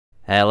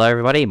Hello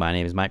everybody, my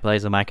name is Mike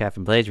Plays on Minecraft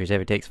and Plays,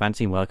 whichever takes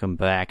fancy, and welcome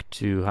back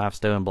to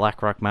Hearthstone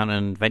Blackrock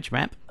Mountain Adventure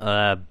Map.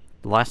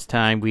 Last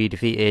time we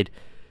defeated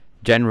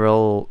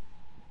General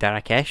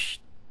Darakesh.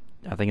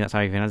 I think that's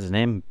how you pronounce his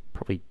name.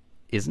 Probably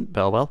isn't,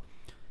 but oh well.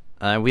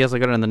 We also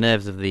got on the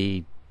nerves of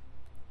the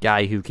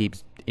guy who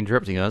keeps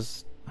interrupting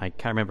us. I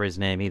can't remember his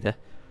name either.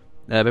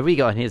 But we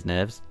got on his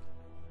nerves,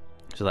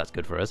 so that's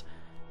good for us.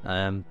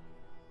 I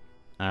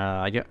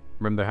don't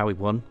remember how we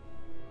won,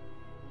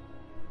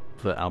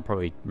 but I'll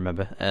probably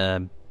remember.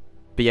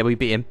 But yeah, we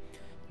beat him.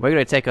 We're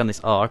going to take on this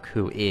orc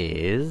who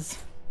is...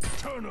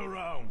 Turn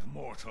around,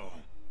 mortal.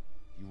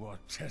 You are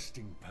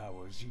testing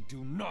powers you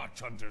do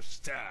not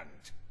understand.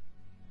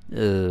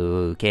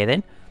 Okay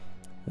then.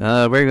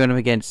 We're going up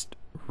against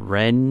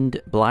Rend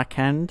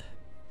Blackhand,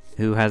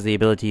 who has the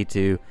ability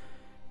to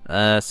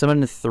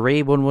summon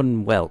 3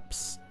 1/1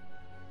 whelps.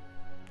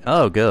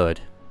 Oh,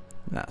 good.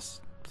 That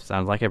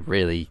sounds like a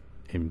really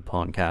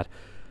important card.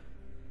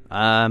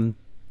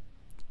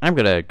 I'm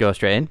gonna go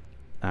straight in.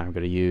 I'm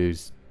gonna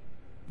use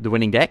the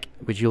winning deck,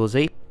 which you'll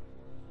see,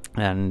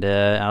 and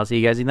I'll see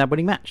you guys in that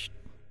winning match.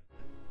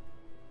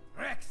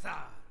 Rexa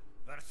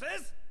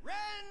versus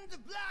Rend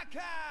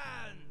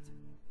Blackhand.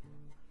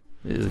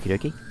 Okie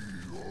dokie.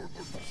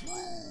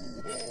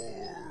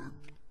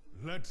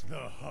 Let the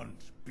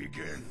hunt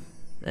begin.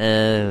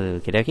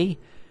 Okie dokie.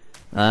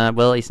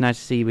 Well, it's nice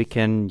to see we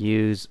can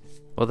use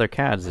other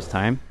cards this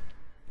time.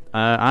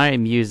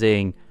 I'm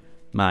using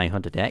my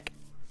hunter deck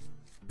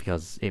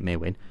because it may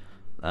win.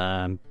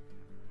 And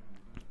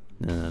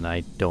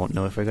I don't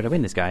know if we're going to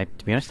win this guy,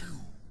 to be honest.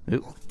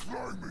 Ooh.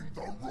 Climbing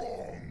the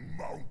wrong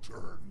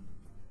mountain.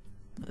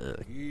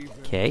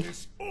 Okay. Even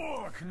this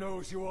orc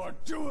knows you are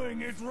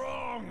doing it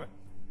wrong.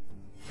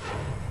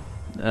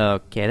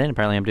 Okay then,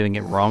 apparently I'm doing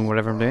it wrong,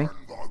 whatever I'm doing.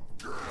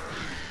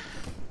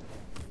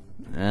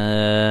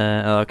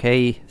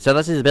 Okay, so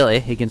that's his ability.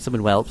 He can summon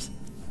whelps.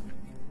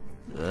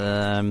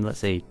 Let's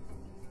see.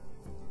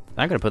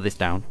 I'm gonna put this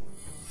down.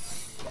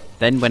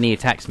 Then when he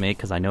attacks me,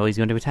 because I know he's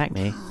going to attack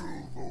me.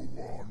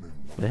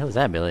 What the hell is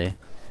that ability?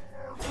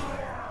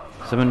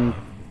 Summon...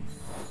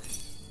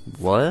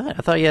 What? I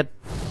thought he had...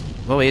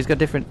 Oh wait, he's got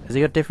different... Has he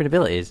got different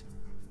abilities?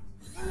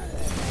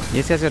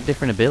 This guy's got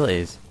different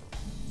abilities.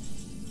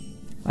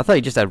 I thought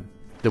he just had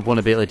the one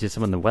ability to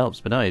summon the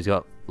whelps, but no, he's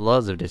got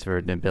loads of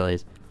different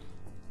abilities.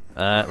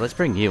 Let's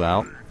bring you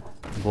out,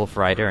 Wolf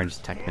Rider, and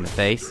just attack him in the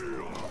face.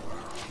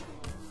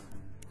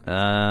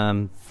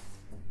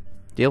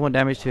 Deal 1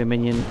 damage to a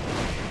minion.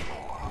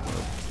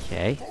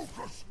 Okay.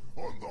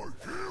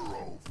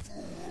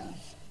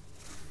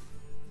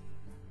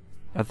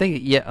 I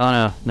think, yeah, oh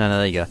no,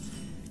 there you go.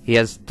 He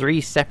has 3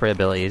 separate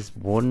abilities.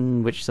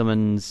 One which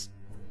summons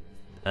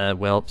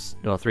whelps,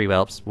 or 3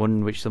 whelps.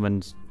 One which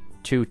summons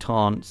 2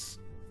 taunts.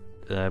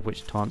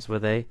 Which taunts were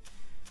they?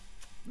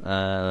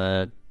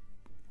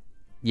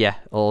 Yeah,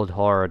 old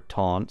horror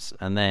taunts,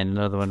 and then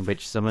another one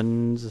which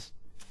summons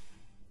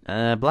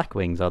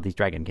Blackwings, or these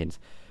Dragonkins.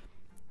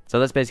 So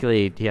that's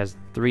basically, he has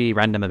 3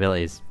 random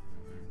abilities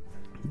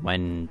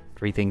when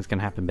 3 things can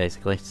happen,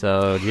 basically.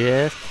 So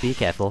just be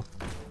careful.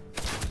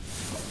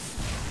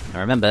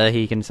 Now remember,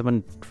 he can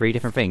summon 3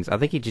 different things. I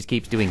think he just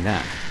keeps doing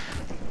that,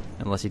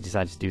 unless he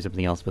decides to do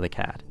something else with a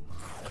card.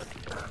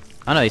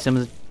 Oh no, he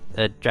summons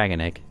a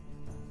dragon egg.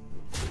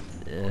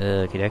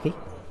 Okie dokie.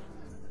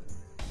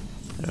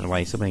 I don't know why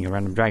he's summoning a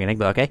random dragon egg,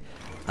 but okay.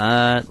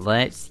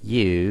 Let's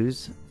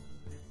use...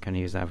 Can I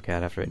use that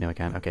card after it? No, I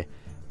can't. Okay.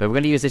 But we're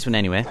going to use this one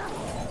anyway.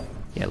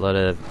 Get a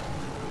load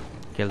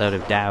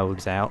of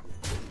dogs out.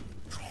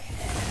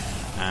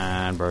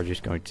 And we're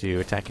just going to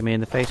attack him in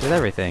the face with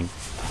everything.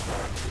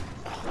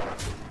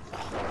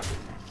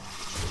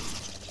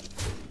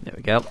 There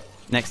we go.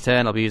 Next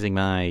turn I'll be using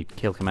my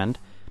kill command.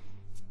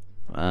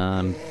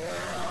 That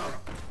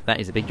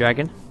is a big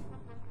dragon.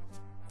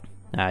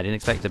 I didn't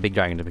expect a big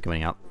dragon to be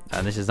coming out.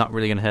 And this is not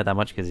really going to hurt that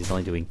much because he's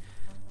only doing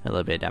a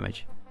little bit of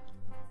damage.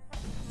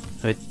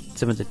 So it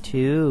summons a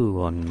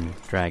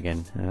 2/1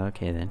 dragon.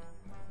 Okay then.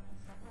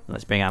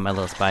 Let's bring out my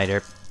little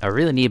spider. I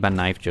really need my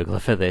knife juggler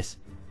for this.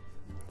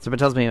 Someone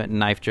tells me a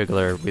knife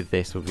juggler with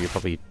this would be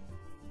probably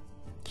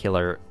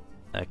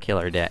a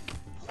killer deck.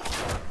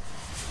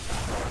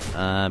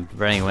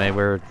 But anyway,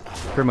 we're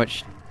pretty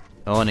much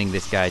owning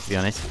this guy, to be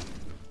honest.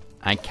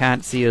 I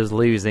can't see us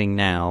losing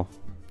now.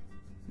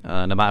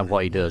 No matter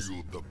what he does.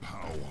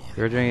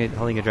 You're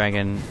holding a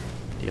dragon,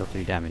 deal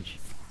 3 damage.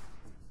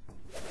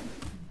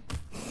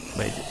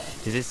 Wait,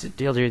 does this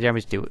deal 3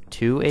 damage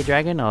to a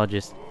dragon, or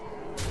just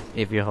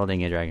if you're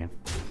holding a dragon?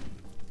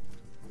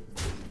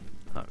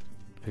 Oh,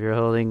 if you're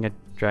holding a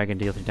dragon,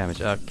 deal 3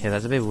 damage. Okay,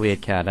 that's a bit of a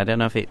weird card. I don't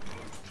know if it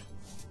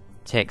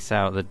takes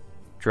out the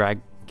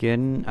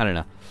dragon. I don't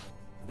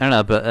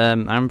know, but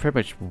I'm pretty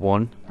much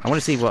won. I want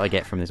to see what I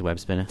get from this web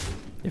spinner.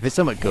 If it's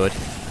somewhat good,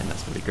 then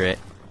that's going to be great.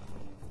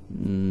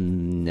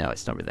 No,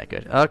 it's not really that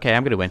good. Okay,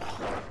 I'm gonna win.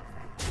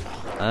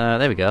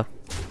 There we go.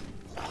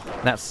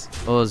 That's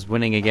us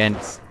winning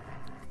against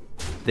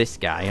this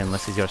guy,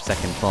 unless he's got a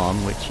second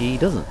form, which he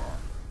doesn't.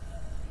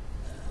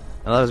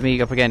 Allows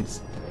me up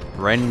against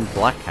Rend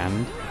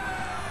Blackhand,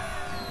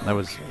 That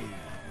was... Okay,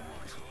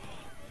 mortal.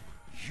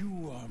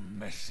 You are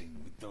messing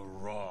with the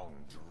wrong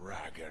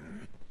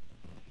dragon.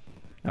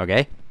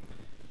 Okay.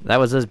 That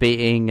was us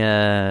beating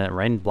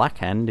Ren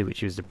Blackhand,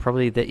 which was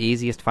probably the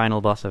easiest final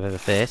boss I've ever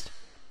faced.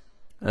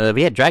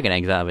 We had dragon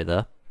eggs out of it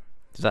though,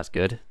 so that's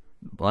good.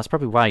 Well, that's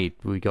probably why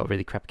we got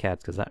really crap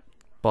cards, because that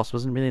boss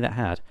wasn't really that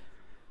hard.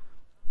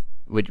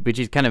 Which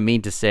is kind of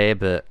mean to say,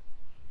 but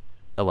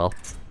oh well.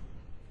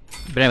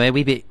 But anyway,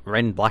 we beat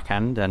Ren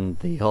Blackhand and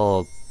the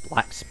whole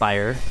Black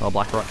Spire, or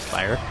Black Rock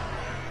Spire.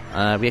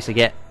 We actually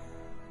get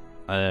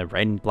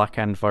Ren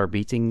Blackhand for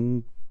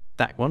beating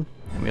that one.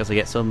 And we also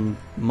get some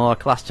more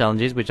class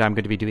challenges, which I'm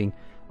going to be doing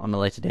on a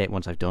later date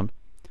once I've done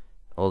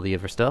all the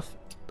other stuff.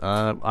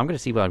 I'm going to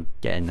see what I'm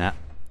getting at,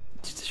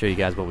 just to show you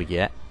guys what we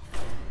get.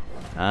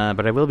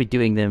 But I will be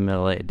doing them at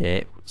a later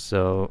date.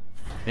 So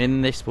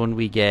in this one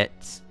we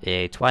get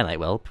a Twilight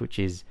Whelp, which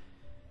is,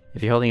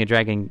 if you're holding a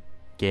dragon,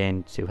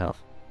 gain 2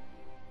 health.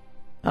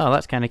 Oh,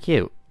 that's kind of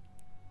cute.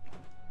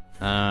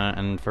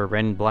 And for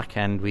Ren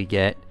Blackhand we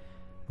get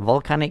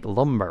Volcanic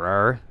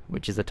Lumberer,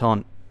 which is a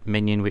taunt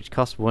minion which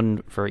costs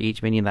 1 for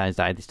each minion that has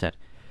died this turn.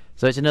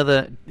 So it's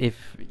another, if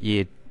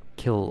you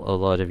kill a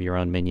lot of your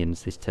own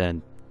minions this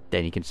turn,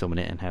 then you can summon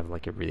it and have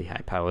like a really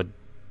high powered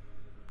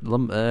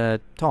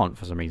taunt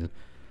for some reason.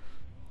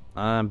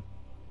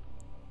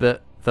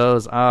 But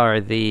those are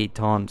the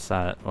taunts,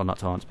 well not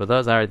taunts, but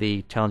those are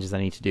the challenges I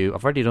need to do.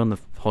 I've already done the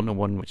Hunter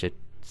one, which I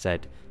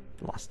said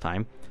last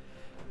time.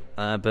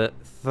 But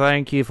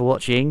thank you for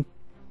watching.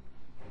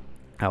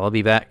 I will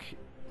be back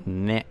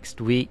next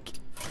week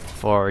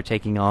for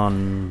taking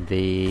on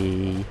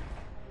the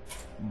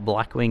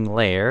Blackwing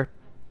Lair,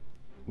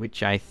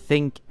 which I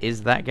think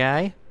is that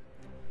guy,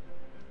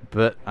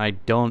 but I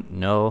don't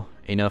know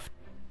enough.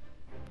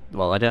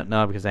 Well, I don't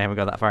know because I haven't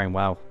got that far in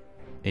WoW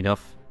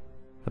enough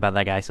about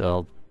that guy, so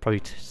I'll probably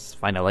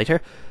find out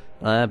later.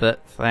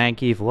 But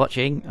thank you for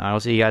watching. I'll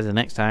see you guys the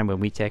next time when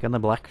we take on the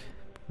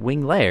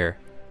Blackwing Lair.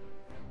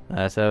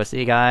 So see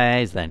you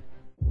guys then.